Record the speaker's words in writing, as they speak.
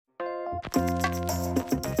Hello,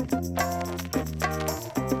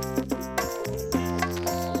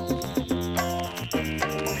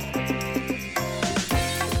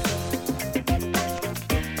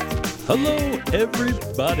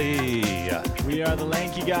 everybody. We are the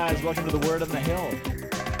Lanky Guys. Welcome to the Word on the Hill.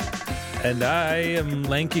 And I am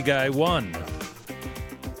Lanky Guy 1.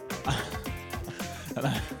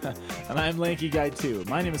 And I'm Lanky Guy 2.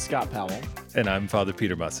 My name is Scott Powell. And I'm Father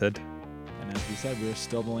Peter Musset. And as we said, we're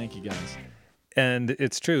still the Lanky Guys. And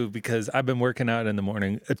it's true because I've been working out in the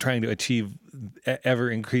morning trying to achieve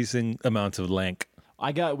ever-increasing amounts of lank.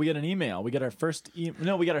 We got an email. We got our first we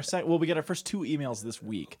got our first two emails this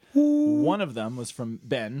week. One of them was from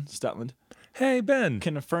Ben Stutland. Hey, Ben.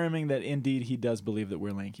 Confirming that indeed he does believe that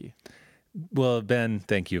we're lanky. Well, Ben,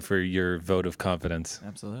 thank you for your vote of confidence.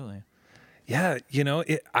 Absolutely. Yeah,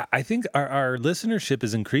 I think our listenership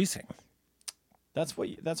is increasing. That's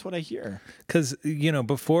what I hear. Because,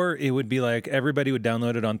 before it would be like everybody would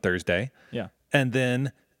download it on Thursday. Yeah. And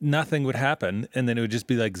then nothing would happen, and then it would just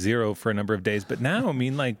be like zero for a number of days. But now,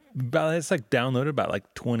 it's like downloaded about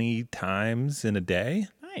like 20 times in a day.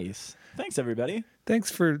 Nice. Thanks, everybody.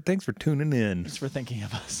 Thanks for tuning in. Thanks for thinking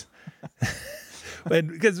of us. And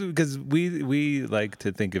because we like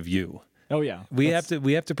to think of you. Oh yeah. We have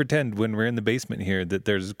to pretend when we're in the basement here that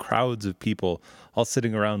there's crowds of people all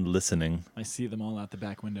sitting around listening. I see them all out the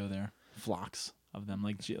back window there. Flocks of them,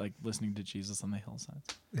 like listening to Jesus on the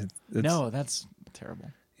hillsides. No, that's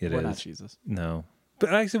terrible. We're not Jesus. No,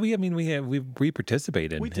 but actually, we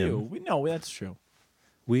participate in. We do. We know that's true.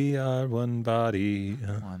 We are one body.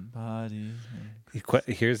 One body.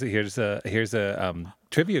 Here's a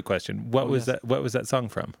trivia question. What was that song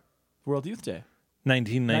from? World Youth Day.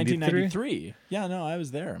 1993. Yeah, no, I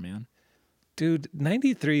was there, man. Dude,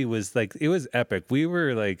 93 was it was epic. We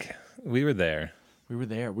were there. We were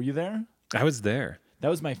there. Were you there? I was there. That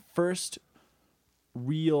was my first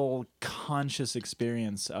real conscious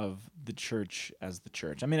experience of the church as the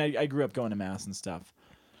church. I mean, I grew up going to mass and stuff,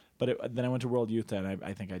 but then I went to World Youth Day, and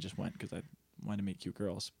I think I just went because I wanted to meet cute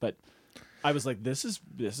girls. But I was like, this is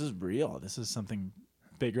real. This is something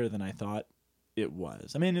bigger than I thought it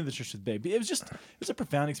was. I mean, I knew the church was big, but it was a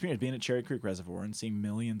profound experience being at Cherry Creek Reservoir and seeing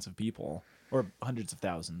millions of people, or hundreds of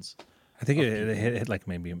thousands. I think it hit like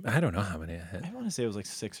maybe, I don't know how many it hit. I want to say it was like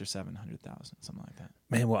 600,000 or 700,000, something like that.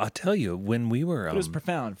 Man, well, I'll tell you, when we were... But it was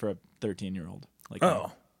profound for a 13-year-old.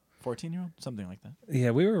 14-year-old? Something like that.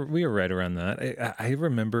 Yeah, we were right around that. I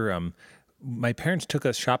remember my parents took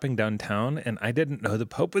us shopping downtown, and I didn't know the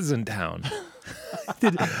Pope was in town.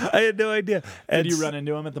 I had no idea. Did you run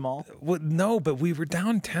into him at the mall? Well, no, but we were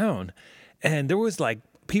downtown, and there was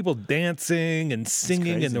people dancing and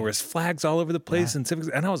singing, and there was flags all over the place, and civics.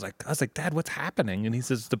 And I was like, Dad, what's happening? And he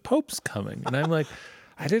says, the Pope's coming. And I'm like,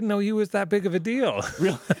 I didn't know he was that big of a deal.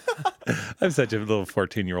 Really? I'm such a little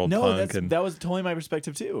 14-year-old punk. That was totally my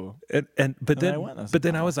perspective too. But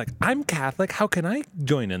then I was like, I'm Catholic. How can I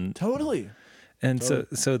join in? Totally. And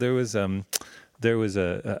so there was a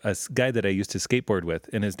guy that I used to skateboard with,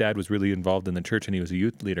 and his dad was really involved in the church, and he was a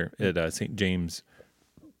youth leader at St. James.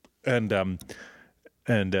 And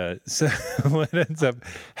so what ends up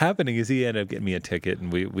happening is he ended up getting me a ticket,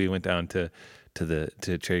 and we went down to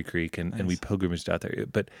Cherry Creek, and we pilgrimaged out there.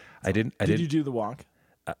 But I didn't. Did you do the walk?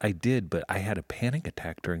 I did, but I had a panic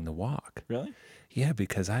attack during the walk. Really? Yeah,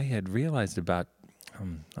 because I had realized about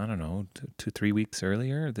I don't know 2-3 weeks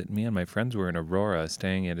earlier that me and my friends were in Aurora,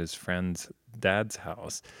 staying at his friend's dad's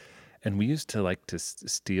house, and we used to like to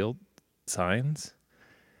steal signs.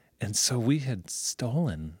 And so we had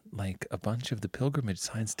stolen a bunch of the pilgrimage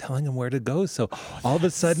signs telling them where to go. So all of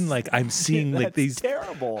a sudden, I'm seeing these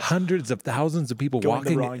terrible. hundreds of thousands of people going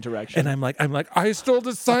walking the wrong direction. And I'm like, I stole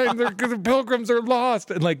the sign. The pilgrims are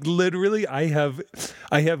lost. And literally I have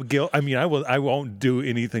guilt. I mean, I won't do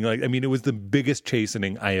anything it was the biggest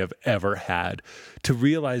chastening I have ever had to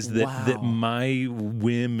realize that my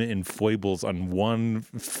whim and foibles on one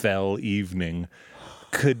fell evening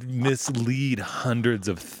could mislead hundreds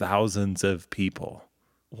of thousands of people.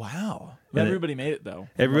 Wow. Everybody made it, though.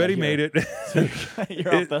 Everybody made it. So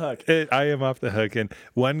you're off the hook. I am off the hook. And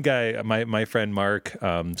one guy, my friend Mark,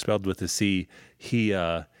 spelled with a C,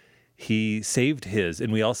 he saved his,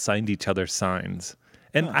 and we all signed each other's signs.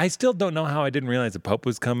 And I still don't know how I didn't realize the Pope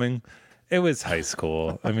was coming. It was high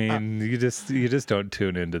school. I mean, you just don't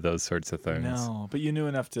tune into those sorts of things. No, but you knew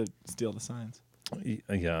enough to steal the signs.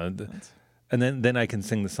 Yeah. And then I can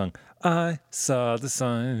sing the song, I saw the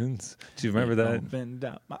signs. Do you remember that? Opened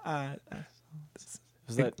up my eyes.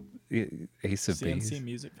 Was that Ace of Base? CNC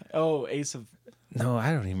Music? Oh, Ace of No,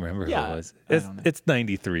 I don't even remember Yeah, who it was. I don't know. It's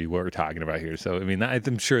 93 what we're talking about here. So, I mean,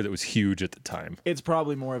 I'm sure that was huge at the time. It's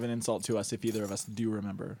probably more of an insult to us if either of us do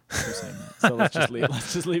remember who's saying that. So let's just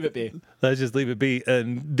leave it be. Let's just leave it be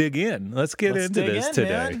and dig in. Let's get Let's into dig this in, today.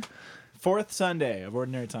 man. Fourth Sunday of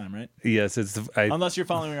Ordinary Time, right? Yes, Unless you're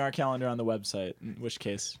following our calendar on the website, in which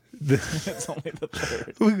case it's only the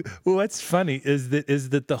third. Well, what's funny is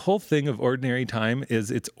that the whole thing of ordinary time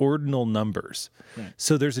is it's ordinal numbers. Right.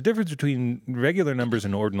 So there's a difference between regular numbers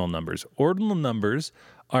and ordinal numbers. Ordinal numbers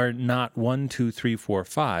are not 1, 2, 3, 4,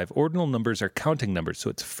 5. Ordinal numbers are counting numbers.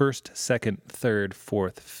 So it's first, second, third,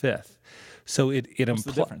 fourth, fifth. So What's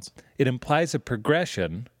the difference? it implies a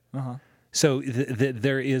progression. So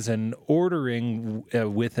there is an ordering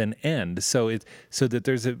with an end. So that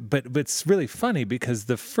there's but it's really funny because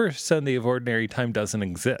the first Sunday of ordinary time doesn't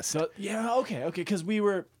exist. So yeah, okay, because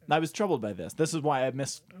I was troubled by this. This is why I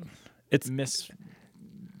uploaded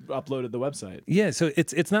the website. Yeah, so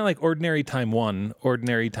it's not like ordinary time 1,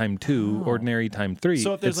 ordinary time 2, ordinary time 3.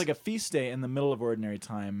 So if there's like a feast day in the middle of ordinary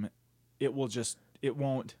time, it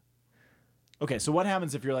won't. Okay, so what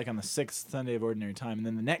happens if you're like on the 6th Sunday of ordinary time, and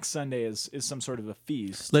then the next Sunday is some sort of a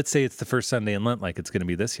feast? Let's say it's the first Sunday in Lent, like it's going to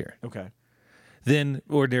be this year. Okay. Then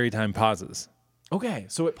ordinary time pauses. Okay,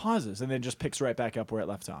 so it pauses and then just picks right back up where it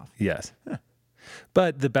left off. Yes.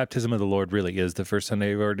 But the baptism of the Lord really is the first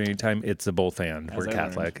Sunday of ordinary time. It's a both and. We're I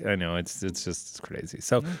Catholic. I know it's just crazy.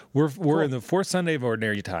 So we're in the fourth Sunday of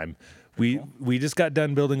ordinary time. We just got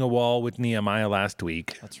done building a wall with Nehemiah last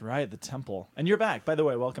week. That's right, the temple. And you're back. By the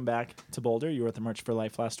way, welcome back to Boulder. You were at the March for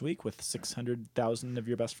Life last week with 600,000 of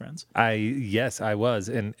your best friends. Yes, I was.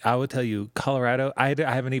 And I will tell you, Colorado, I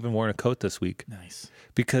haven't even worn a coat this week. Nice.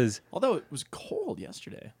 Because although it was cold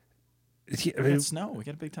yesterday. We got snow. We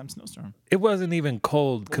got a big time snowstorm. It wasn't even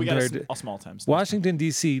cold compared to a small time snowstorm. Washington,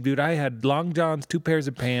 D.C., dude. I had long johns, 2 pairs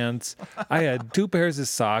of pants. I had 2 pairs of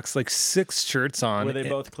socks, like 6 shirts on. Were they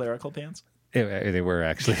both clerical pants? They were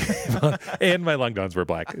actually, and my long johns were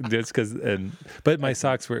black. Just because, but my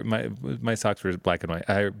socks were my socks were black and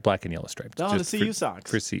white, black and yellow striped. Oh, the CU socks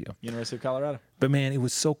for CU, University of Colorado. But man, it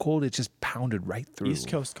was so cold; it just pounded right through. East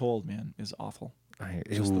Coast cold, man, is awful.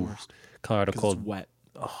 It's just the worst. Colorado cold, it's wet.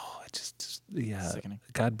 Oh, it just yeah. Sickening.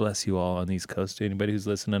 God bless you all on the East Coast. Anybody who's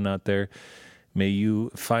listening out there, may you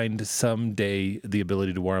find someday the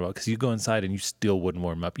ability to warm up, because you go inside and you still wouldn't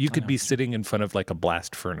warm up. You could be sitting in front of like a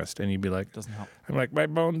blast furnace and you'd be like, doesn't help. I'm like, my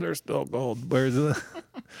bones are still cold. Where's the?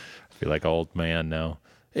 I feel like an old man now.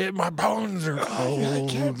 My bones are cold. I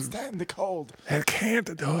can't stand the cold. I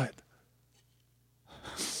can't do it.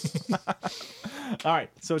 All right,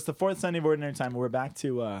 so it's the fourth Sunday of Ordinary Time. We're back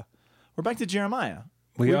to Jeremiah.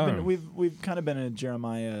 We are. We've kind of been in a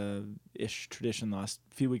Jeremiah-ish tradition the last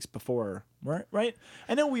few weeks before, right?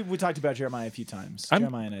 I know we talked about Jeremiah a few times.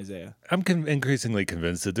 Jeremiah and Isaiah. I'm increasingly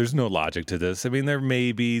convinced that there's no logic to this. I mean, there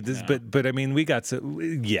may be this, but I mean, we got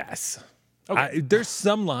yes. Okay. There's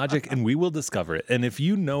some logic, and we will discover it. And if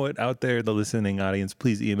you know it out there, the listening audience,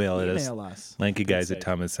 please email us.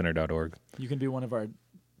 lankyguys@thomascenter.org. You can be one of our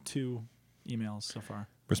 2 emails so far.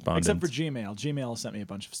 Respondents. Except for Gmail. Gmail sent me a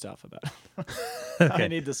bunch of stuff about it. I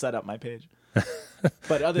need to set up my page.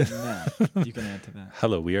 But other than that, you can add to that.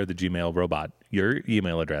 Hello, we are the Gmail robot. Your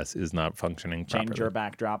email address is not functioning properly. Change your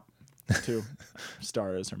backdrop to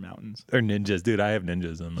stars or mountains. Or ninjas. Dude, I have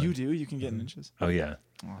ninjas on mine. You do? You can get ninjas? Oh, yeah.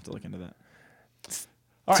 I'll have to look into that.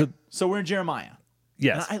 All right, so we're in Jeremiah.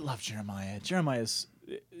 Yes. And I love Jeremiah. Jeremiah,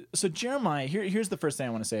 here's the first thing I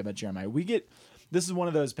want to say about Jeremiah. This is one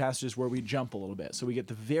of those passages where we jump a little bit. So we get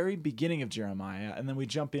the very beginning of Jeremiah, and then we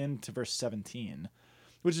jump into verse 17,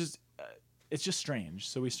 which is, it's just strange.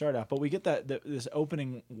 So we start out, but we get this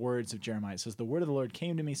opening words of Jeremiah. It says, "The word of the Lord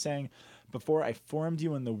came to me, saying, before I formed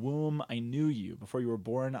you in the womb, I knew you. Before you were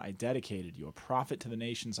born, I dedicated you. A prophet to the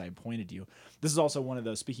nations, I appointed you." This is also one of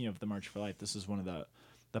those, speaking of the March for Life, this is one of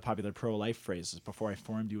the popular pro-life phrases. Before I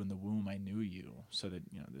formed you in the womb, I knew you. So that,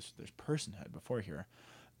 there's personhood before here.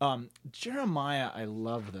 Jeremiah I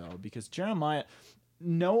love, though, because Jeremiah,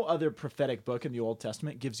 no other prophetic book in the Old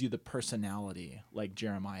Testament gives you the personality like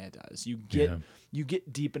Jeremiah does. You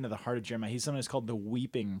get deep into the heart of Jeremiah. He's sometimes called the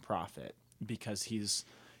weeping prophet because he's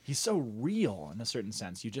so real in a certain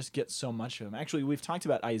sense. You just get so much of him. Actually, we've talked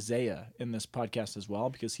about Isaiah in this podcast as well,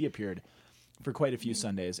 because he appeared for quite a few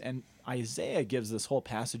Sundays. And Isaiah gives this whole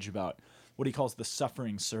passage about what he calls the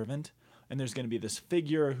suffering servant. And there's going to be this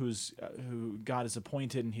figure who God has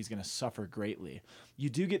appointed, and he's going to suffer greatly. You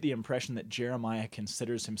do get the impression that Jeremiah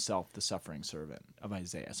considers himself the suffering servant of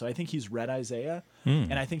Isaiah. So I think he's read Isaiah,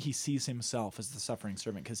 and I think he sees himself as the suffering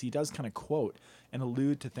servant, because he does kind of quote and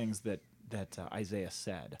allude to things that Isaiah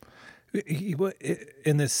said.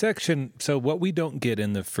 In this section, so what we don't get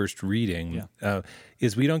in the first reading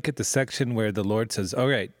is we don't get the section where the Lord says, "All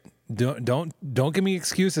right, don't give me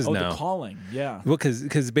excuses now." The calling, yeah. Well,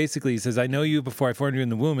 because basically he says, "I know you before I formed you in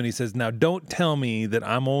the womb," and he says, "Now don't tell me that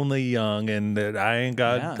I'm only young and that I ain't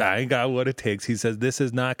got what it takes." He says, "This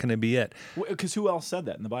is not going to be it." Because who else said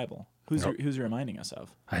that in the Bible? Who's he reminding us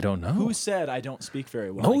of? I don't know. Who said, "I don't speak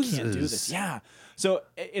very well. Moses. I can't do this"? Yeah. So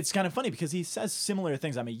it's kind of funny because he says similar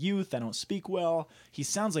things. I'm a youth. I don't speak well. He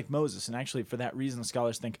sounds like Moses, and actually, for that reason,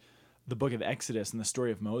 scholars think the book of Exodus and the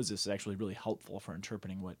story of Moses is actually really helpful for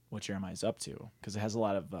interpreting what Jeremiah's up to, because it has a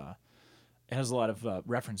lot of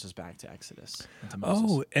references back to Exodus and to Moses.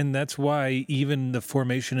 Oh, and that's why even the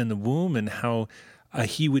formation in the womb and how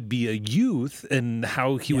he would be a youth and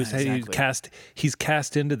how he's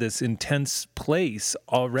cast into this intense place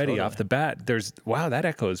already off the bat. That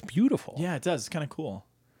echo is beautiful. Yeah, it does. It's kind of cool.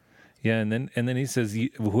 Yeah, and then he says,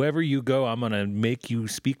 "Whoever you go, I'm going to make you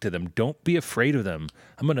speak to them. Don't be afraid of them.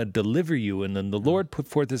 I'm going to deliver you." And then the Lord put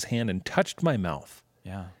forth his hand and touched my mouth.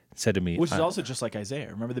 Yeah. Said to me, which is also just like Isaiah.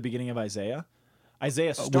 Remember the beginning of Isaiah?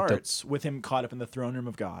 Isaiah starts with him caught up in the throne room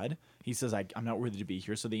of God. He says, I'm not worthy to be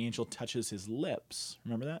here. So the angel touches his lips.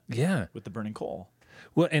 Remember that? Yeah. With the burning coal.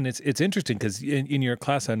 Well, and it's interesting because in your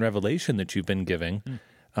class on Revelation that you've been giving,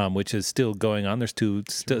 which is still going on, there's two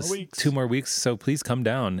more weeks. So please come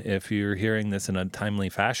down if you're hearing this in a timely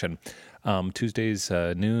fashion. Tuesdays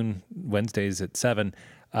noon, Wednesdays at 7.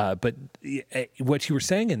 But what you were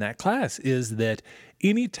saying in that class is that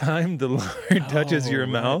anytime the Lord touches your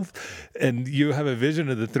mouth and you have a vision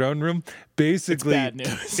of the throne room, basically it's bad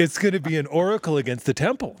news. It's going to be an oracle against the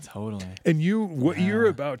temple. Totally. And you're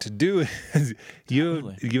about to do is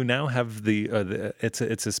you now have it's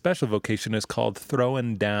a special vocation. It's called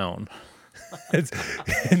throwing down. And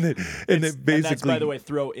that's, by the way,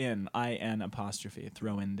 throw in, IN apostrophe,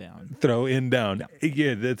 throw in down. Throw in down.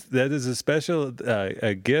 Yeah, that is a special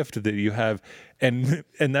a gift that you have, and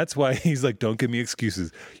that's why he's like, don't give me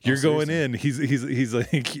excuses. You're going in. He's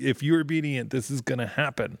like, if you're obedient, this is gonna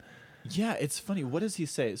happen. Yeah, it's funny. What does he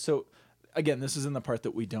say? So, again, this is in the part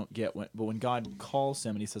that we don't get. But when God calls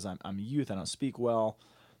him and he says, I'm a youth, I don't speak well.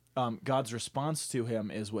 God's response to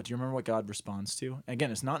him is what? Do you remember what God responds to?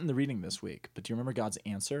 Again, it's not in the reading this week, but do you remember God's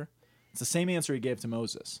answer? It's the same answer he gave to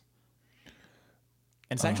Moses.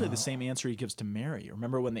 And it's actually the same answer he gives to Mary.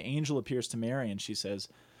 Remember when the angel appears to Mary and he says,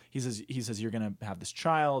 you're going to have this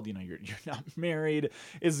child, you're not married.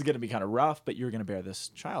 This is going to be kind of rough, but you're going to bear this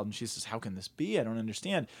child. And she says, how can this be? I don't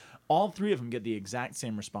understand. All three of them get the exact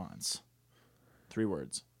same response. 3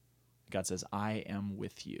 words. God says, I am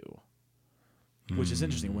with you. Which is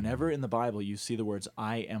interesting. Whenever in the Bible you see the words,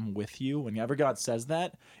 I am with you, whenever God says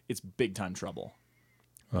that, it's big time trouble.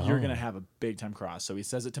 You're going to have a big time cross. So he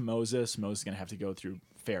says it to Moses. Moses is going to have to go through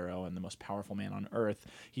Pharaoh and the most powerful man on earth.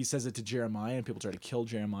 He says it to Jeremiah, and people try to kill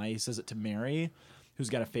Jeremiah. He says it to Mary, who's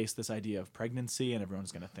got to face this idea of pregnancy, and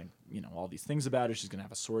everyone's going to think, all these things about her. She's going to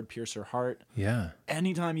have a sword pierce her heart. Yeah.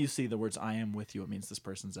 Anytime you see the words, I am with you, it means this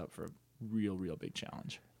person's up for a real, real big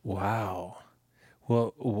challenge. Wow.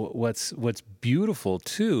 Well, what's beautiful,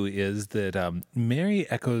 too, is that Mary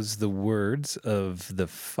echoes the words of the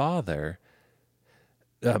Father.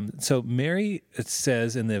 So Mary, it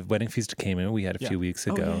says in the wedding feast of Cana we had a few weeks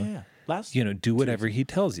ago, do whatever he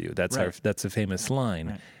tells you. That's a famous line.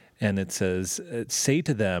 Right. And it says, say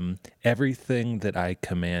to them everything that I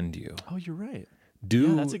command you. Oh, you're right.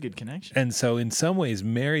 That's a good connection. And so in some ways,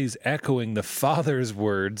 Mary's echoing the Father's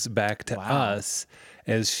words back to us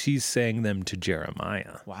as she's saying them to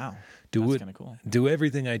Jeremiah. Wow. That's kind of cool. Do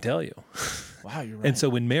everything I tell you. Wow, you're right. And so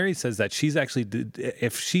when Mary says that, she's actually,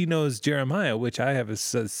 if she knows Jeremiah, which I have a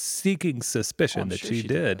seeking suspicion that she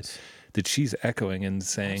did, that she's echoing and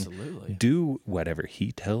saying, absolutely, do whatever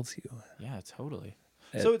he tells you. Yeah, totally.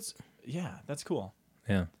 So that's cool.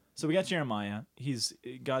 Yeah. So we got Jeremiah.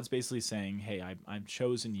 God's basically saying, hey, I've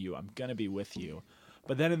chosen you. I'm going to be with you.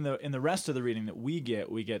 But then in the rest of the reading that we get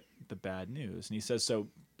the bad news. And he says,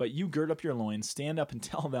 but you gird up your loins, stand up and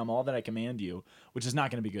tell them all that I command you, which is not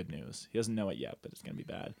going to be good news. He doesn't know it yet, but it's going to be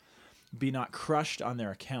bad. Be not crushed on their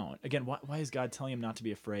account. Again, why is God telling him not to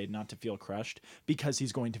be afraid, not to feel crushed? Because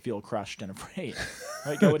he's going to feel crushed and afraid.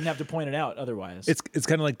 Right? God wouldn't have to point it out otherwise. It's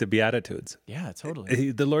kind of like the Beatitudes. Yeah,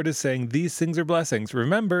 totally. The Lord is saying, these things are blessings.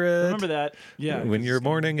 Remember it. Remember that. Yeah. When you're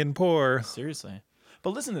mourning and poor. Seriously. But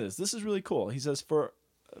listen to this. This is really cool. He says, for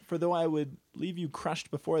though I would leave you crushed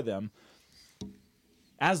before them,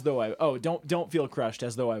 as though don't feel crushed,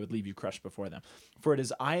 as though I would leave you crushed before them. For it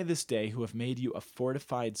is I this day who have made you a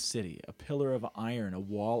fortified city, a pillar of iron, a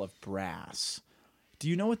wall of brass. Do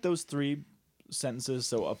you know what those 3 sentences.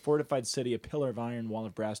 So a fortified city, a pillar of iron, wall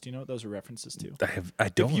of brass. Do you know what those are references to? I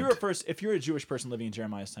don't. If you're a Jewish person living in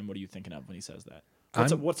Jeremiah's time, what are you thinking of when he says that?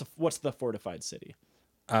 What's the fortified city?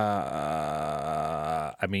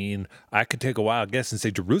 I mean, I could take a wild guess and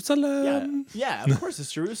say Jerusalem. Yeah, of course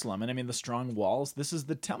it's Jerusalem. And I mean, the strong walls, this is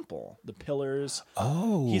the temple, the pillars.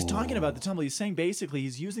 Oh. He's talking about the temple. He's saying basically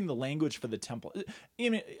he's using the language for the temple. I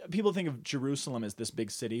mean, people think of Jerusalem as this big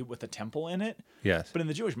city with a temple in it. Yes. But in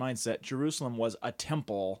the Jewish mindset, Jerusalem was a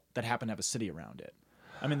temple that happened to have a city around it.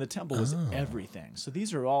 I mean, the temple was everything. So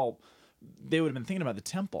these are all... They would have been thinking about the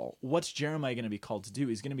temple. What's Jeremiah going to be called to do?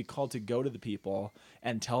 He's going to be called to go to the people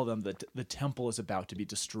and tell them that the temple is about to be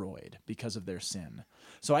destroyed because of their sin.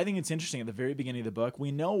 So I think it's interesting at the very beginning of the book,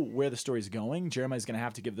 we know where the story's going. Jeremiah's going to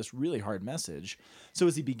have to give this really hard message. So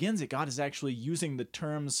as he begins it, God is actually using the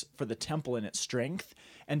terms for the temple and its strength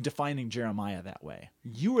and defining Jeremiah that way.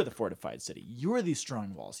 You are the fortified city. You are these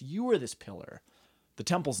strong walls. You are this pillar. The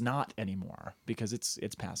temple's not anymore because it's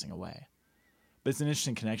passing away. But it's an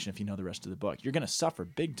interesting connection if you know the rest of the book. You're going to suffer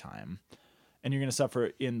big time, and you're going to suffer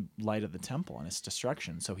in light of the temple and its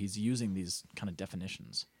destruction. So he's using these kind of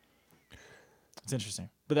definitions. It's interesting.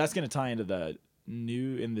 But that's going to tie into the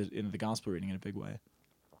into the gospel reading in a big way.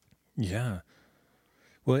 Yeah.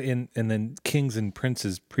 Well, and then kings and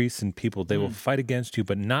princes, priests and people, they will fight against you,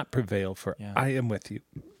 but not prevail, for I am with you.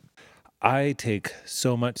 I take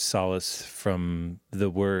so much solace from the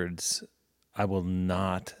words, I will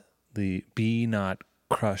not... be not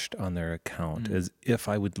crushed on their account, as if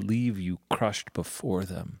I would leave you crushed before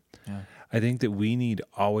them. Yeah. I think that we need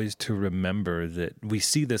always to remember that we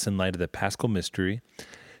see this in light of the Paschal mystery.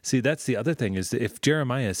 See, that's the other thing, is that if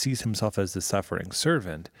Jeremiah sees himself as the suffering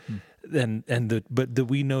servant, but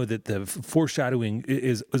we know that the foreshadowing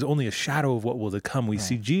is only a shadow of what will to come. We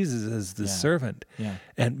see Jesus as the servant,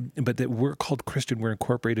 but that we're called Christian, we're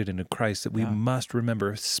incorporated into Christ, that we must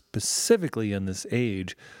remember specifically in this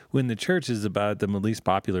age when the church is about the least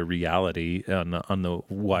popular reality on the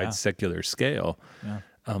wide secular scale,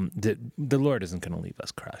 that the Lord isn't going to leave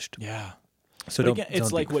us crushed. Yeah. So again,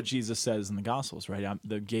 it's like what Jesus says in the Gospels, right?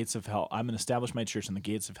 The gates of hell, I'm going to establish my church and the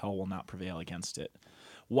gates of hell will not prevail against it.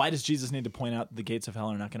 Why does Jesus need to point out the gates of hell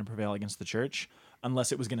are not going to prevail against the church?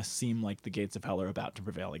 Unless it was going to seem like the gates of hell are about to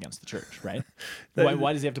prevail against the church, right?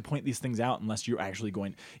 Why does he have to point these things out unless you're actually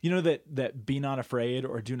going... You know that be not afraid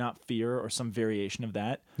or do not fear or some variation of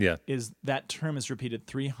that? Yeah. That term is repeated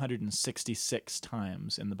 366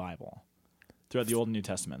 times in the Bible throughout the Old and New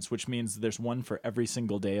Testaments, which means there's one for every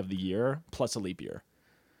single day of the year plus a leap year.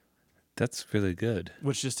 That's really good.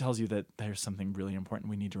 Which just tells you that there's something really important.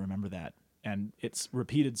 We need to remember that. And it's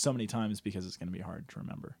repeated so many times because it's going to be hard to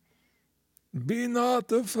remember. Be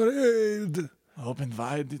not afraid. Open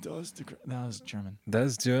wide the doors to... That was German.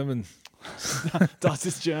 That's German. Das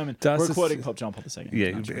ist German. We're quoting Pope John Paul II.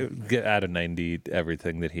 Yeah, get out of 90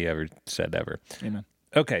 everything that he ever said ever. Amen.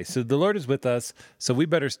 Okay, so the Lord is with us, so we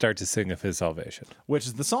better start to sing of his salvation. Which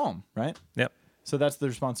is the psalm, right? Yep. So that's the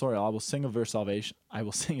responsorial. I will sing of your salvation. I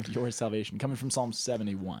will sing of your salvation. Coming from Psalm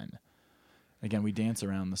 71. Again, we dance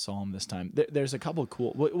around the psalm this time. There's a couple of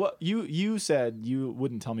cool... What you said you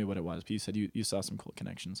wouldn't tell me what it was, but you said you saw some cool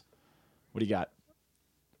connections. What do you got?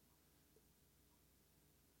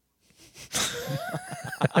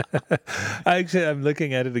 Actually, I'm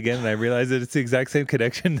looking at it again, and I realize that it's the exact same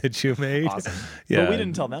connection that you made. Awesome. Yeah. But we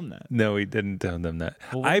didn't tell them that. No, we didn't tell them that.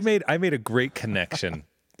 Well, I made a great connection.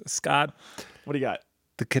 Scott, what do you got?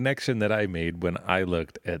 The connection that I made when I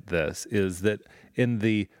looked at this is that in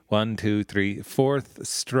the 4th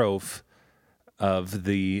strophe of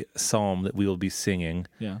the psalm that we will be singing,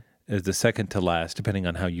 is the second to last, depending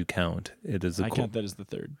on how you count. It is. Count that as the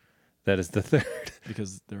third. That is the third.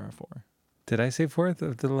 Because there are 4. Did I say 4th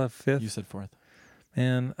or the left 5th? You said 4th.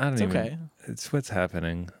 Man, I don't even. Okay. It's what's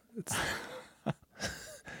happening.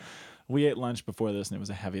 We ate lunch before this, and it was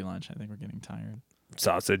a heavy lunch. I think we're getting tired.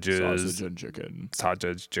 Sausages. Sausage and chicken.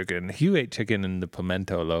 Sausage, chicken. You ate chicken in the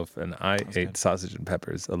pimento loaf, and I ate good. Sausage and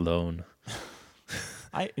peppers alone.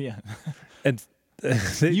 And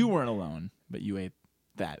you weren't alone, but you ate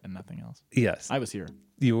that and nothing else. Yes, I was here.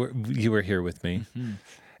 You were here with me, mm-hmm.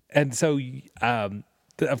 And so,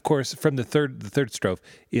 of course, from the third strophe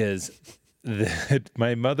is that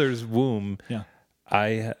my mother's womb. Yeah.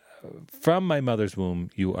 From my mother's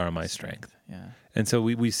womb, you are my strength. Yeah. And so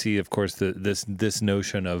we see, of course, this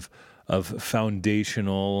notion of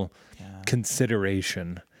foundational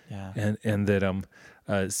consideration, and that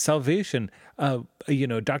salvation.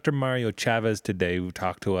 Dr. Mario Chavez today who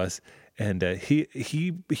talked to us, and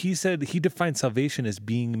he said he defined salvation as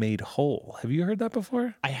being made whole. Have you heard that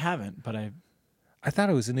before? I haven't, but I thought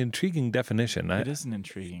it was an intriguing definition. It is an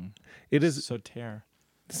intriguing. It is Soter.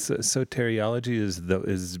 soteriology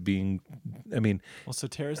is being. I mean, Well,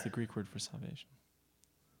 soter is the Greek word for salvation.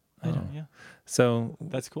 I don't. Yeah, so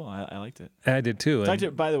that's cool. I liked it. I did too.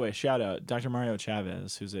 Doctor, by the way, shout out Dr. Mario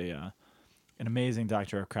Chavez, who's an amazing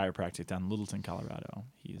doctor of chiropractic down in Littleton, Colorado.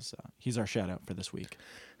 He's our shout out for this week.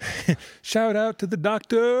 Shout out to the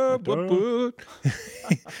doctor.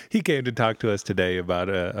 He came to talk to us today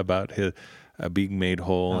about his being made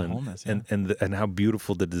whole wholeness, yeah. and how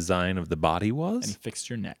beautiful the design of the body was. And he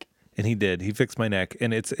fixed your neck. And he did. He fixed my neck,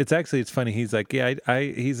 and it's funny. He's like, yeah,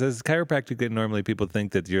 he says chiropractic. Normally, people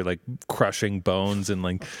think that you're like crushing bones and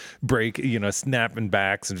like snapping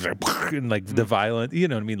backs and the violent, you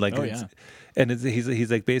know what I mean? Like,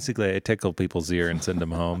 he's like, basically, I tickle people's ear and send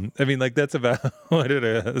them home. I mean, like that's about what it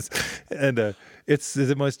is, and it's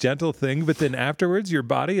the most gentle thing. But then afterwards, your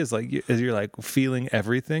body is like, you're like feeling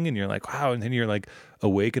everything, and you're like, wow, and then you're like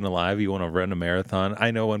awake and alive. You want to run a marathon. I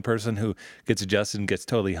know one person who gets adjusted and gets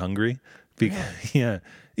totally hungry because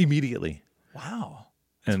immediately. Wow.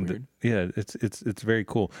 And weird. Yeah, it's very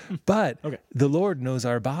cool. But the Lord knows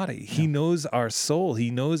our body. He knows our soul. He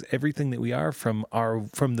knows everything that we are from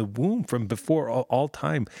the womb, from before all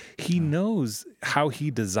time. He knows how he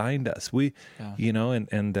designed us.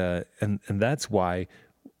 And that's why,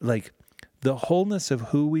 like, the wholeness of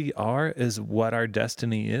who we are is what our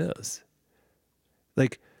destiny is.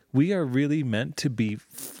 Like, we are really meant to be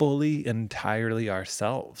fully, entirely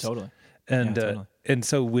ourselves. Totally. And totally. And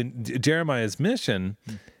so when Jeremiah's mission,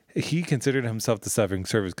 he considered himself the suffering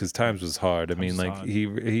servant because times was hard. I mean, like he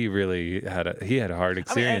really had a hard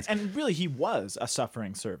experience. And really, he was a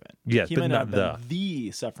suffering servant. Yes, he but might not not have been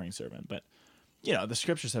the suffering servant, but the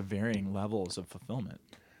scriptures have varying levels of fulfillment.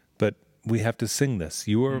 But we have to sing this.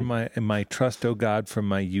 You are my trust, O God, from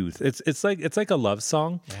my youth. It's like a love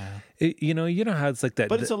song. Yeah. You know how it's like that.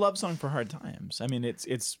 But it's a love song for hard times. I mean,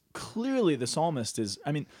 it's clearly the psalmist is.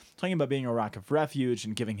 I mean, talking about being a rock of refuge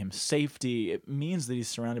and giving him safety. It means that he's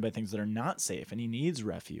surrounded by things that are not safe, and he needs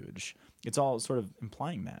refuge. It's all sort of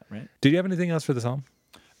implying that, right? Did you have anything else for the psalm?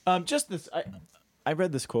 Just this. I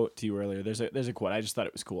read this quote to you earlier. There's a quote. I just thought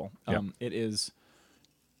it was cool. It is.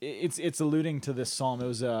 It's alluding to this psalm. It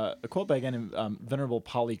was a quote by Venerable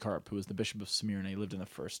Polycarp, who was the bishop of Smyrna. He lived in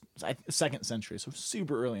the second century, so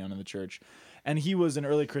super early on in the church, and he was an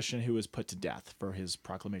early Christian who was put to death for his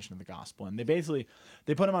proclamation of the gospel. And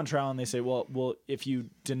they put him on trial, and they say, well, if you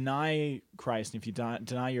deny Christ and if you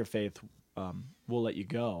deny your faith, we'll let you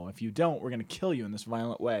go. If you don't, we're going to kill you in this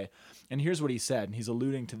violent way. And here's what he said, and he's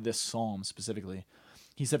alluding to this psalm specifically.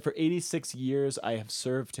 He said, "For 86 years I have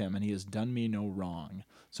served him, and he has done me no wrong.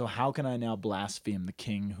 So how can I now blaspheme the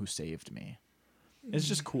king who saved me?" It's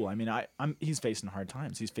just cool. I mean, he's facing hard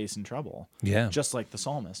times. He's facing trouble. Yeah. Just like the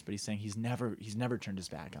psalmist, but he's saying he's never turned his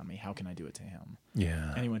back on me. How can I do it to him?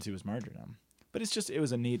 Yeah. And he went to his martyrdom. But it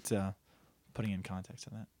was a neat putting in context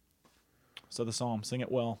of that. So the psalm, sing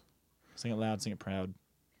it well, sing it loud, sing it proud.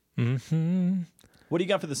 Mm-hmm. What do you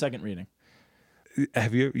got for the second reading?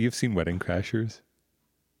 Have you've seen Wedding Crashers?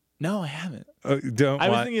 No, I haven't. I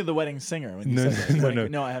was thinking of The Wedding Singer when you said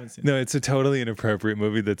that. No, I haven't seen it. No, it's a totally inappropriate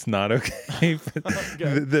movie that's not okay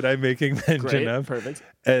that I'm making mention of. Perfect.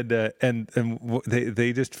 And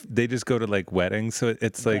they just go to like weddings, so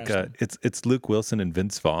it's like it's Luke Wilson and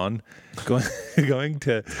Vince Vaughn going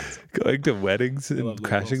to weddings and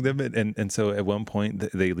crashing them, and so at one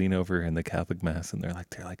point they lean over in the Catholic Mass and they're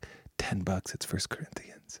like $10, it's 1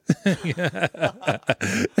 Corinthians.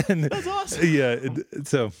 And that's awesome. Yeah,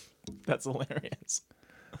 so. That's hilarious.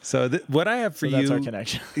 So what I have for you, that's our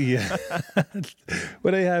connection. Yeah.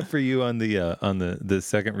 What I have for you on the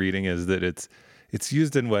second reading is that it's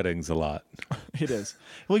used in weddings a lot. It is.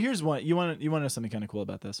 Well, here's one. You want to know something kind of cool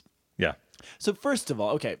about this? Yeah. So first of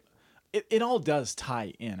all, okay, it all does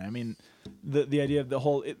tie in. I mean, the idea of the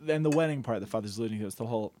whole and the wedding part the Father's alluding to is the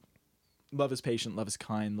whole love is patient, love is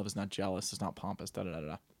kind, love is not jealous, it's not pompous, da da da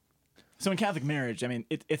da. So in Catholic marriage, I mean,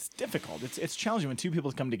 it's difficult. It's challenging when two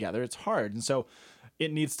people come together. It's hard. And so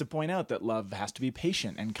it needs to point out that love has to be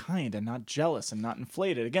patient and kind and not jealous and not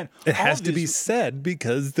inflated. Again, it has to be said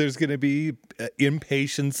because there's going to be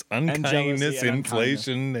impatience, unkindness,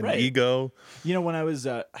 inflation, and ego. You know, when I was,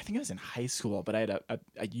 I think I was in high school, but I had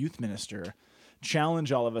a youth minister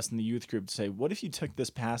challenge all of us in the youth group to say, what if you took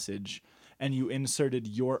this passage and you inserted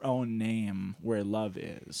your own name where love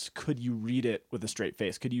is? Could you read it with a straight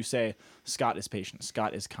face? Could you say, Scott is patient,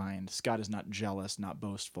 Scott is kind, Scott is not jealous, not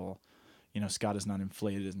boastful, Scott is not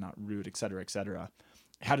inflated, is not rude, et cetera, et cetera.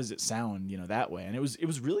 How does it sound, that way? And it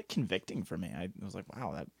was really convicting for me. I was like,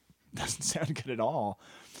 wow, that doesn't sound good at all.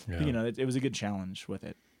 Yeah. It was a good challenge with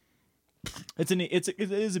it. It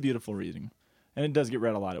is a beautiful reading, and it does get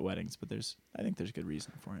read a lot at weddings. But I think there's good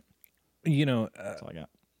reason for it. You know, That's all I got.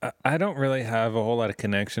 I don't really have a whole lot of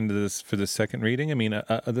connection to this for the second reading. I mean,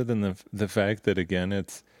 other than the fact that again,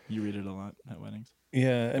 it's You read it a lot at weddings.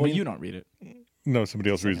 yeah. I Well, mean, you don't read it. no, somebody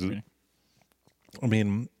else reads Second it. reading. I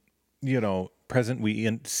mean, present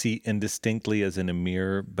we see indistinctly as in a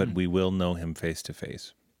mirror, but we will know him face to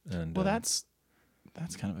face. And Well, that's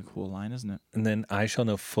kind of a cool line, isn't it? and then I shall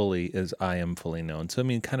know fully as I am fully known. So I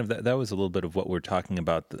mean, kind of that was a little bit of what we're talking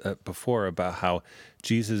about before, about how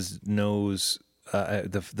Jesus knows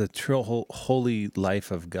the true holy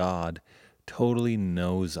life of God, totally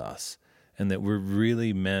knows us, and that we're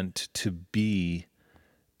really meant to be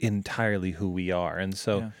entirely who we are, and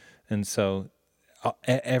so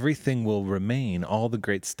everything will remain, all the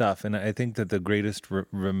great stuff. And I think that the greatest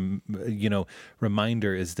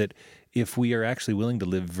reminder is that if we are actually willing to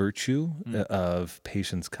live virtue of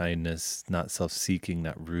patience, kindness, not self-seeking,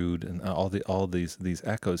 not rude, and all these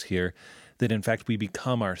echoes here, that in fact we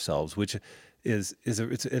become ourselves, which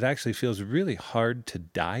it actually feels really hard to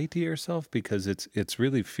die to yourself, because it's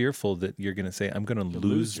really fearful that you're going to say, I'm going to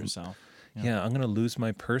lose yourself. Yeah, I'm going to lose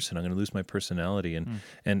my person. I'm going to lose my personality, and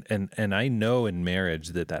I know in marriage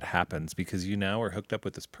that happens, because you now are hooked up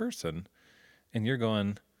with this person, and you're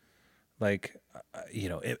going, like,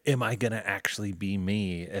 am I going to actually be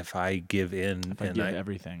me if I give in? If I give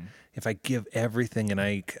everything. If I give everything and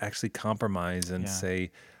I actually compromise and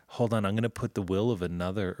say, hold on, I'm going to put the will of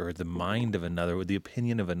another, or the mind of another, or the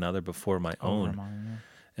opinion of another before my own.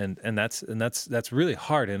 And that's really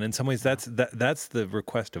hard, and in some ways that's the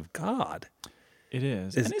request of God. It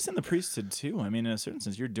is, and it's in the priesthood too. I mean, in a certain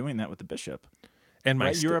sense, you're doing that with the bishop, and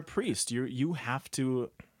you're a priest. You have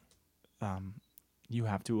to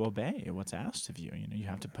obey what's asked of you. You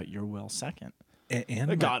have to put your will second,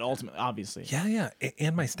 and God ultimately, obviously. Yeah,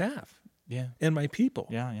 and my staff. Yeah, and my people.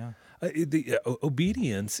 Yeah. The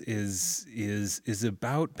obedience is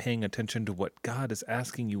about paying attention to what God is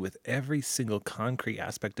asking you with every single concrete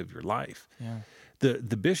aspect of your life. Yeah.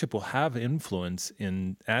 The bishop will have influence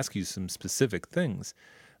in ask you some specific things,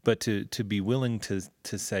 but to be willing to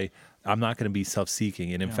say, I'm not going to be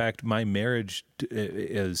self-seeking, and in fact, my marriage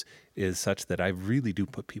is such that I really do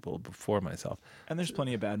put people before myself. And there's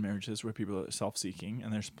plenty of bad marriages where people are self-seeking,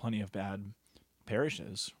 and there's plenty of bad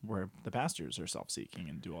parishes where the pastors are self-seeking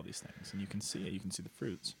and do all these things, and you can see it. You can see the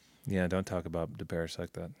fruits. Yeah, don't talk about the parish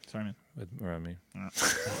like that. Sorry, man. Around me.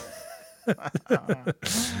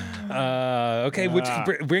 Okay, which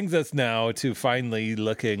brings us now to finally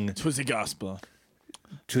looking to the gospel.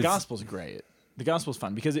 The gospel's great. The gospel's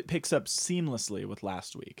fun because it picks up seamlessly with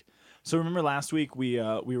last week. So remember last week we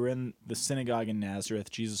were in the synagogue in Nazareth.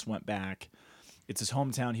 Jesus went back. It's his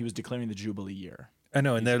hometown. He was declaring the Jubilee year. I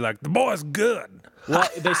know, and they're like, the boy's good. Well,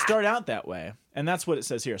 they start out that way, and that's what it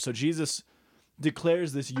says here. So Jesus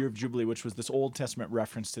declares this year of Jubilee, which was this Old Testament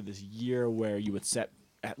reference to this year where you would set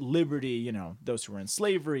at liberty, those who were in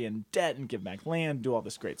slavery and debt, and give back land, do all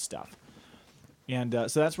this great stuff. And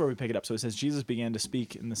so that's where we pick it up. So it says, Jesus began to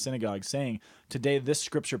speak in the synagogue, saying, today this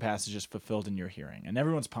scripture passage is fulfilled in your hearing. And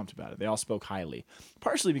everyone's pumped about it. They all spoke highly.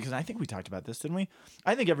 Partially because I think we talked about this, didn't we?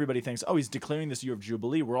 I think everybody thinks, he's declaring this year of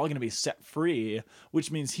Jubilee. We're all going to be set free,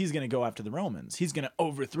 which means he's going to go after the Romans. He's going to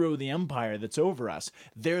overthrow the empire that's over us.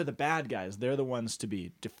 They're the bad guys. They're the ones to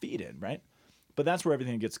be defeated, right? But that's where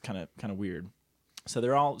everything gets kind of weird. So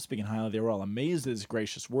they're all speaking highly. They were all amazed at his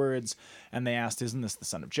gracious words, and they asked, "Isn't this the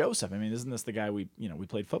son of Joseph? I mean, isn't this the guy we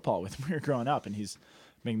played football with when we were growing up?" And he's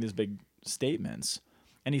making these big statements.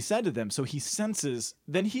 And he said to them, so he senses.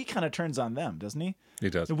 Then he kind of turns on them, doesn't he?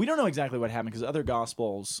 He does. And we don't know exactly what happened because other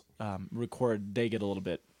gospels record they get a little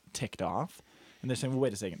bit ticked off, and they're saying, "Well,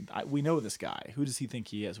 wait a second. We know this guy. Who does he think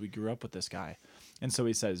he is? We grew up with this guy." And so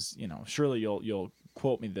he says, surely you'll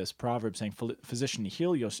quote me this proverb saying, "Physician,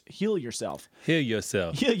 heal yourself. Heal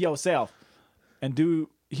yourself. Heal yourself, and do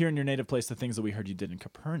here in your native place the things that we heard you did in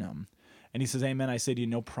Capernaum." And he says, "Amen, I say to you,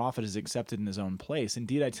 no prophet is accepted in his own place.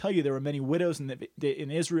 Indeed, I tell you, there were many widows in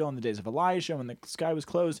Israel in the days of Elijah when the sky was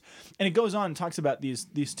closed." And it goes on and talks about these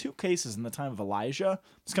two cases in the time of Elijah.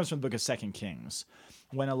 This comes from the book of 2 Kings.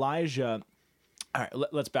 When Elijah... All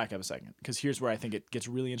right, let's back up a second, because here's where I think it gets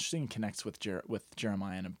really interesting and connects with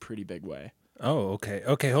Jeremiah in a pretty big way. Oh, okay.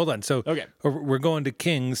 Okay, hold on. So we're going to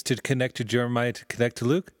Kings to connect to Jeremiah to connect to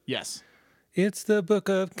Luke? Yes. It's the book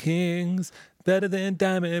of Kings, better than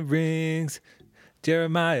diamond rings.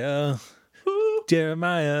 Jeremiah. Ooh.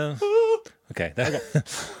 Jeremiah. Ooh. Okay.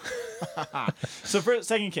 So for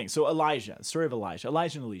Second Kings, so Elijah, the story of Elijah and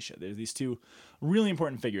Elisha. There's these two really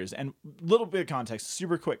important figures. And little bit of context,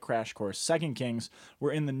 super quick crash course. Second Kings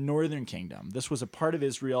were in the northern kingdom. This was a part of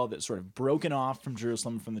Israel that sort of broken off from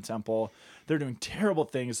Jerusalem, from the temple. They're doing terrible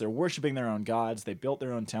things. They're worshiping their own gods. They built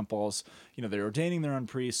their own temples. They're ordaining their own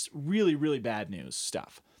priests. Really, really bad news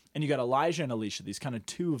stuff. And you got Elijah and Elisha, these kind of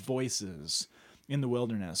two voices in the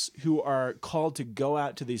wilderness who are called to go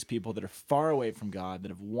out to these people that are far away from God, that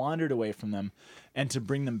have wandered away from them, and to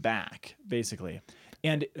bring them back, basically.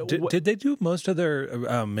 And did they do most of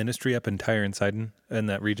their ministry up in Tyre and Sidon in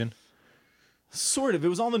that region? Sort of. It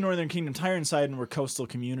was all the northern kingdom. Tyre and Sidon were coastal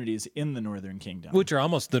communities in the northern kingdom. Which are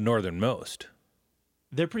almost the northernmost.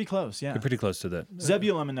 They're pretty close, yeah. They're pretty close to that.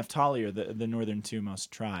 Zebulun and Naphtali are the northern two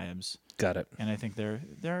most tribes. Got it. And I think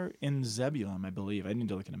they're in Zebulun, I believe. I need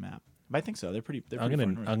to look at a map. But I think so. They're pretty. I'm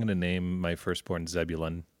gonna name my firstborn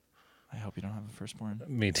Zebulun. I hope you don't have a firstborn.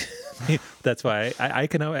 Me too. That's why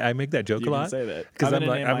I make that joke you a lot. You can say that because I'm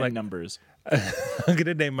like numbers. I'm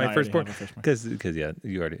gonna name my firstborn because yeah,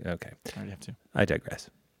 you already okay. I already have to. I digress.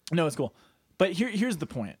 No, it's cool. But here's the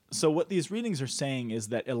point. So what these readings are saying is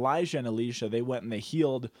that Elijah and Elisha, they went and they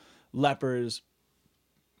healed lepers,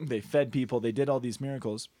 they fed people, they did all these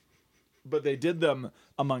miracles, but they did them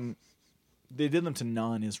to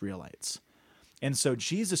non-Israelites. And so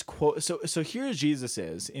Jesus so here Jesus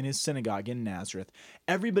is in his synagogue in Nazareth.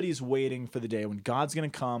 Everybody's waiting for the day when God's going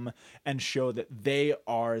to come and show that they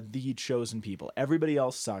are the chosen people. Everybody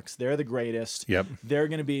else sucks. They're the greatest. Yep. They're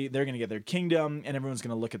going to get their kingdom, and everyone's going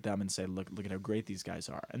to look at them and say, look at how great these guys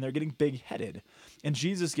are. And they're getting big-headed. And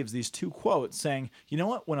Jesus gives these two quotes saying, you know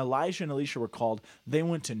what? When Elijah and Elisha were called, they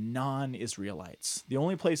went to non-Israelites. The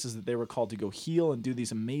only places that they were called to go heal and do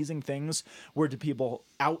these amazing things were to people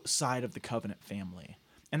outside of the covenant family.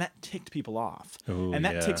 And that ticked people off. Ooh, and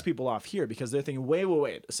that ticks people off here because they're thinking,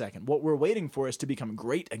 wait a second. What we're waiting for is to become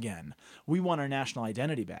great again. We want our national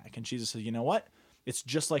identity back. And Jesus says, you know what? It's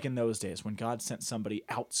just like in those days when God sent somebody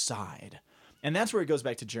outside. And that's where it goes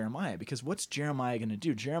back to Jeremiah, because what's Jeremiah going to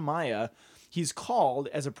do? Jeremiah, he's called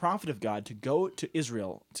as a prophet of God to go to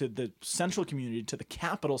Israel, to the central community, to the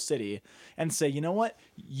capital city, and say, you know what?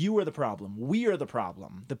 You are the problem. We are the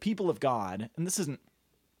problem. The people of God, and this isn't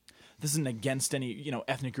against any,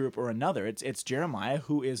 ethnic group or another. It's Jeremiah,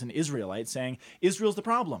 who is an Israelite, saying, Israel's the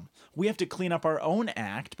problem. We have to clean up our own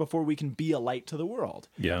act before we can be a light to the world.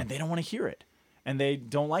 Yeah. And they don't want to hear it. And they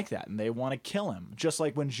don't like that. And they want to kill him. Just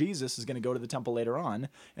like when Jesus is going to go to the temple later on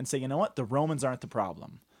and say, you know what? The Romans aren't the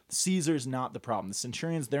problem. Caesar's not the problem. The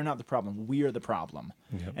centurions, they're not the problem. We are the problem.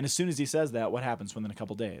 Yep. And as soon as he says that, what happens within a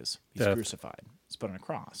couple days? He's crucified. He's put on a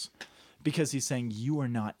cross. Because he's saying, you are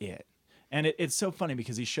not it. And it's so funny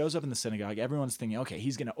because he shows up in the synagogue. Everyone's thinking, okay,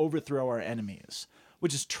 he's going to overthrow our enemies,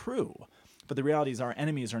 which is true. But the reality is our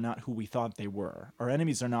enemies are not who we thought they were. Our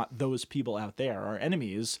enemies are not those people out there. Our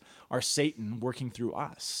enemies are Satan working through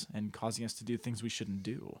us and causing us to do things we shouldn't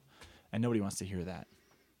do. And nobody wants to hear that.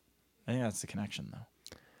 I think that's the connection,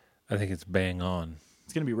 though. I think it's bang on.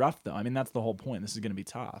 It's going to be rough, though. I mean, that's the whole point. This is going to be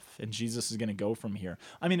tough. And Jesus is going to go from here.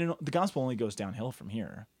 I mean, the gospel only goes downhill from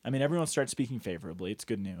here. I mean, everyone starts speaking favorably. It's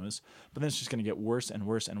good news. But then it's just going to get worse and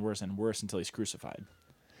worse and worse and worse until he's crucified.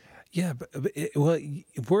 Yeah,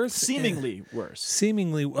 worse. Seemingly worse.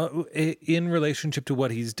 Seemingly in relationship to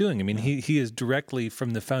what he's doing. I mean, he is directly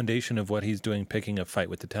from the foundation of what he's doing, picking a fight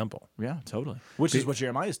with the temple. Yeah, totally. Which is what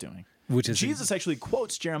Jeremiah is doing. Which is Jesus actually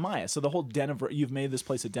quotes Jeremiah. So the whole you've made this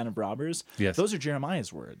place a den of robbers. Yes. Those are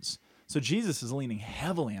Jeremiah's words. So Jesus is leaning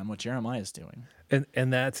heavily on what Jeremiah is doing.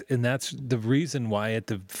 And that's the reason why at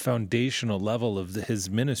the foundational level of his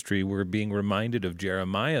ministry we're being reminded of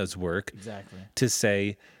Jeremiah's work. Exactly. To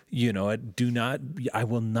say, I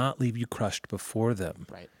will not leave you crushed before them.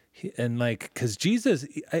 Right. And because Jesus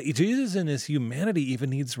in his humanity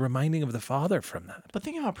even needs reminding of the Father from that. But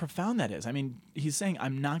think of how profound that is. I mean, he's saying,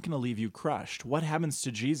 I'm not going to leave you crushed. What happens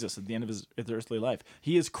to Jesus at the end of his earthly life?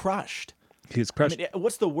 He is crushed. He is crushed. I mean,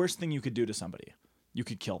 what's the worst thing you could do to somebody? You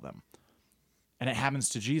could kill them. And it happens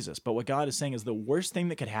to Jesus. But what God is saying is the worst thing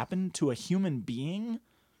that could happen to a human being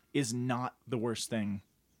is not the worst thing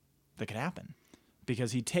that could happen.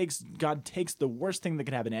 Because God takes the worst thing that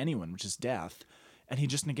could happen to anyone, which is death, and he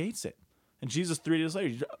just negates it. And Jesus, 3 days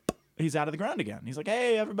later, he's out of the ground again. He's like,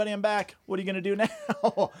 hey, everybody, I'm back. What are you going to do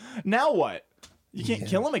now? Now what? You can't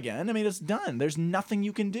kill him again. I mean, it's done. There's nothing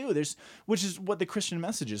you can do. Which is what the Christian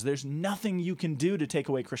message is. There's nothing you can do to take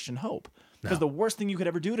away Christian hope. Because the worst thing you could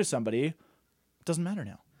ever do to somebody doesn't matter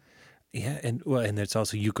now. Yeah, and it's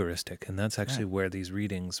also Eucharistic, and that's actually where these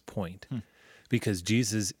readings point. Because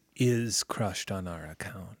Jesus is crushed on our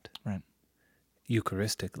account. Right.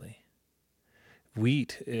 Eucharistically.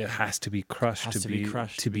 wheat it has to be crushed Has to be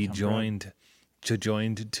crushed to to be become joined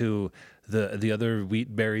to the other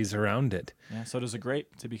wheat berries around it. Yeah, so does a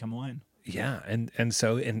grape to become wine. Yeah,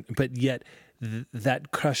 but yet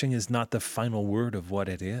that crushing is not the final word of what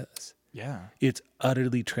it is. Yeah. It's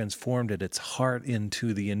utterly transformed at its heart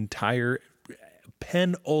into the entire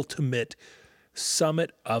penultimate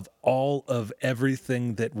summit of all of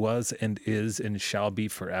everything that was and is and shall be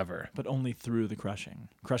forever. But only through the crushing.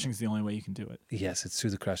 Crushing's the only way you can do it. Yes, it's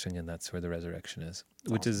through the crushing, and that's where the resurrection is.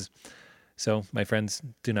 Which is, so my friends,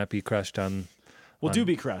 do not be crushed on. Well, do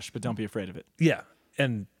be crushed, but don't be afraid of it. Yeah,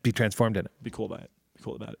 and be transformed in it. Be cool by it. Be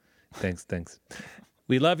cool about it. Thanks.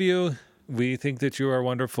 We love you. We think that you are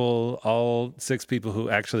wonderful. All 6 people who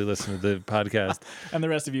actually listen to the podcast, And the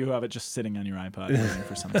rest of you who have it just sitting on your iPod waiting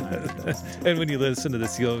for some time to listen to. and when you listen to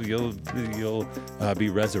this, you'll be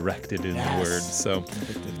resurrected in the Word. So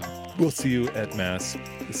we'll see you at Mass.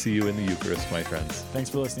 See you in the Eucharist, my friends. Thanks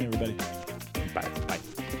for listening, everybody. Bye.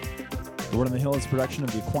 The Word on the Hill is a production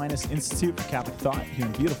of the Aquinas Institute for Catholic Thought here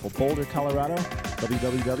in beautiful Boulder, Colorado.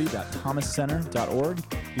 www.thomascenter.org.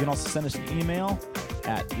 You can also send us an email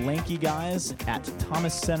at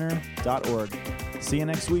lankyguys@thomascenter.org. See you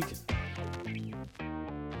next week.